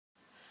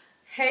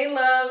Hey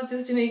loves,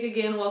 this is Janique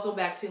again. Welcome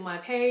back to my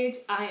page.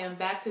 I am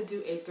back to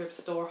do a thrift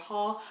store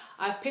haul.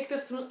 I picked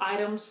up some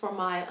items for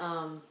my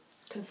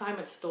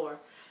consignment store.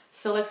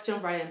 So let's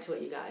jump right into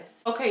it, you guys.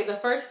 Okay, the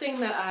first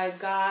thing that I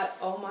got,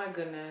 oh my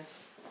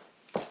goodness.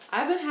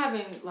 I've been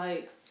having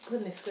like,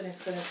 goodness,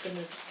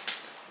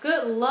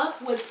 good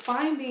luck with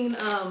finding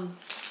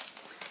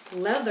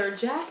leather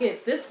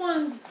jackets. This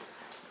one's,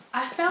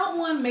 I found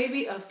one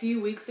maybe a few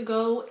weeks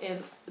ago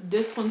and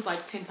this one's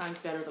like 10 times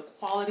better. The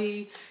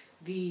quality,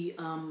 the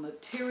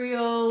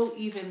material,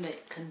 even the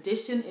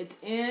condition it's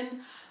in,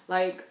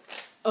 like,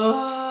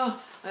 I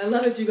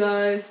love it, you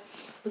guys.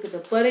 Look at the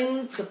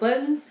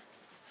buttons,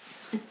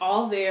 it's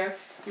all there.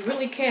 You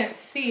really can't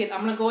see it.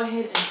 I'm gonna go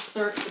ahead and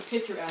insert the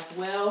picture as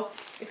well.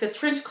 It's a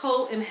trench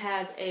coat and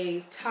has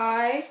a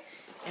tie,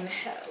 and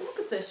look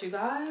at this, you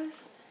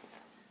guys.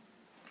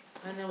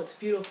 I know it's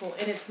beautiful,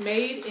 and it's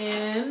made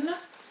in,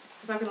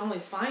 if I can only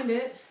find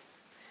it.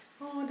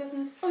 Oh, it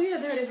doesn't, oh yeah,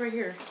 there it is right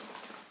here.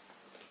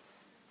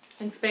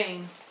 In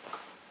Spain.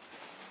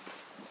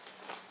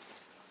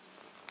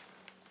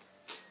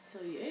 So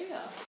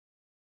yeah.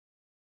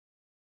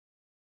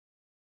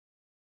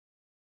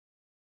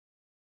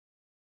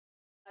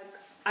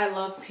 I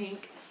love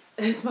pink.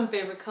 It's my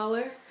favorite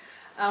color.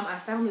 I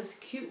found this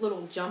cute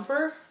little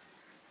jumper.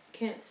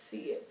 Can't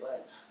see it,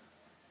 but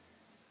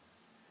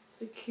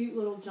it's a cute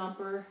little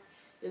jumper.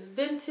 It's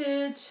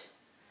vintage.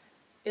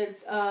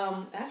 It's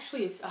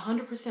actually it's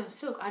 100%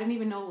 silk. I didn't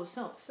even know it was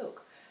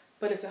silk.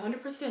 But it's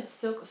 100%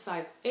 silk,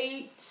 size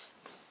 8.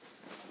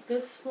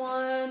 This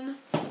one,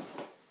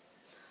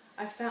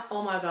 I found,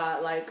 oh my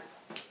god, like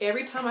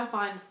every time I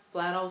find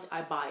flannels,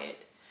 I buy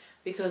it.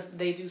 Because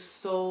they do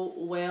so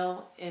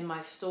well in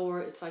my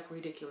store, it's like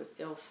ridiculous.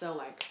 It'll sell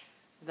like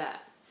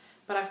that.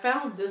 But I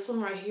found this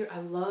one right here. I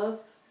love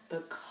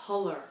the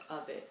color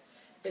of it.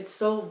 It's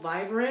so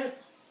vibrant.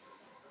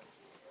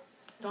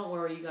 Don't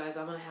worry, you guys,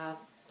 I'm going to have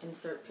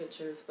insert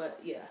pictures, but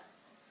yeah.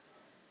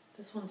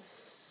 This one's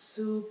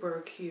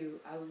super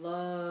cute. I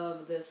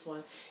love this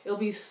one. It'll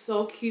be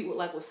so cute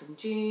with some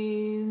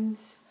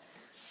jeans.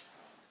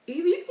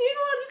 Even you know what?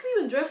 You can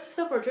even dress this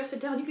up or dress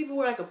it down. You can even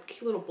wear like a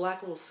cute little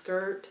black little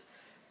skirt.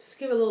 Just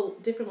give it a little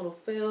different little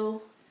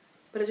feel.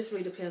 But it just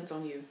really depends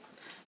on you.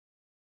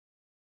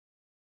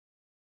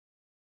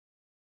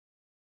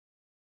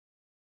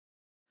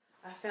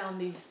 I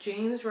found these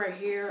jeans right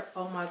here.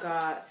 Oh my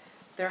god.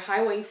 They're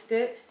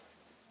high-waisted.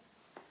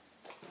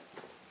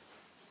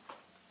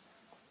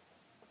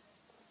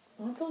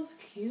 Aren't those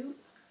cute?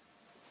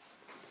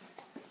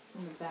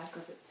 On the back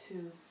of it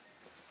too.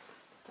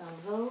 Found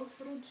those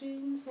little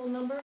jeans, little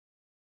number.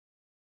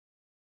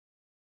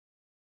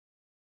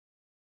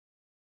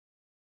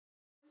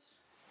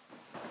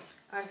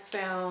 I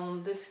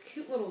found this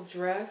cute little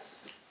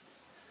dress.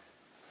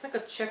 It's like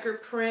a checker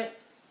print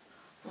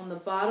on the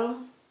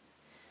bottom.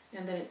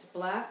 And then it's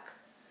black.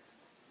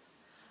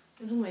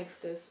 And who makes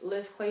this?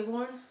 Liz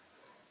Claiborne.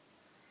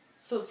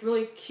 So it's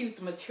really cute.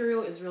 The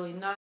material is really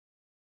nice.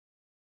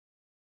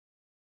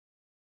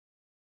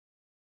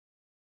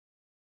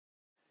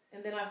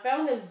 And then I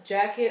found this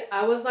jacket.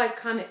 I was like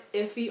kind of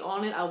iffy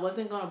on it. I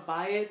wasn't going to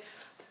buy it.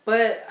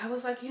 But I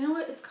was like, you know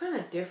what? It's kind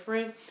of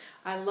different.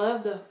 I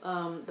love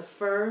the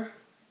fur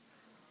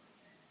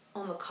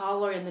on the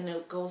collar, and then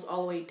it goes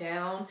all the way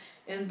down.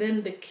 And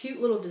then the cute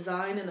little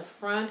design in the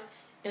front.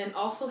 And it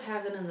also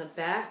has it in the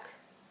back.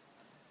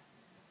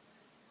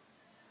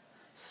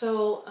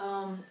 So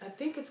I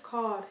think it's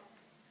called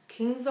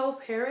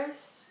Kingzo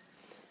Paris.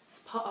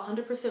 It's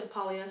 100%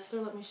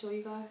 polyester. Let me show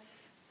you guys.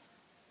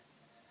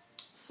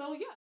 So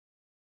yeah.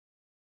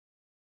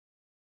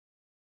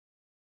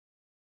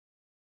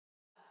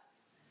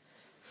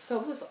 So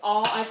this is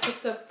all I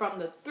picked up from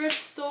the thrift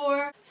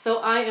store. So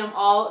I am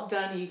all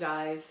done, you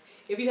guys.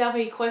 If you have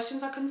any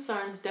questions or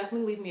concerns,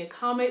 definitely leave me a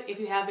comment. If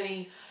you have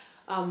any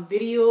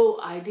video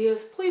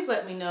ideas, please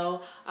let me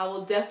know. I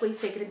will definitely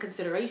take it in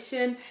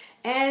consideration.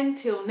 And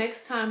till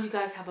next time, you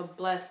guys have a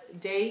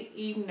blessed day,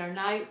 evening, or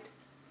night.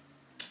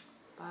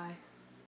 Bye.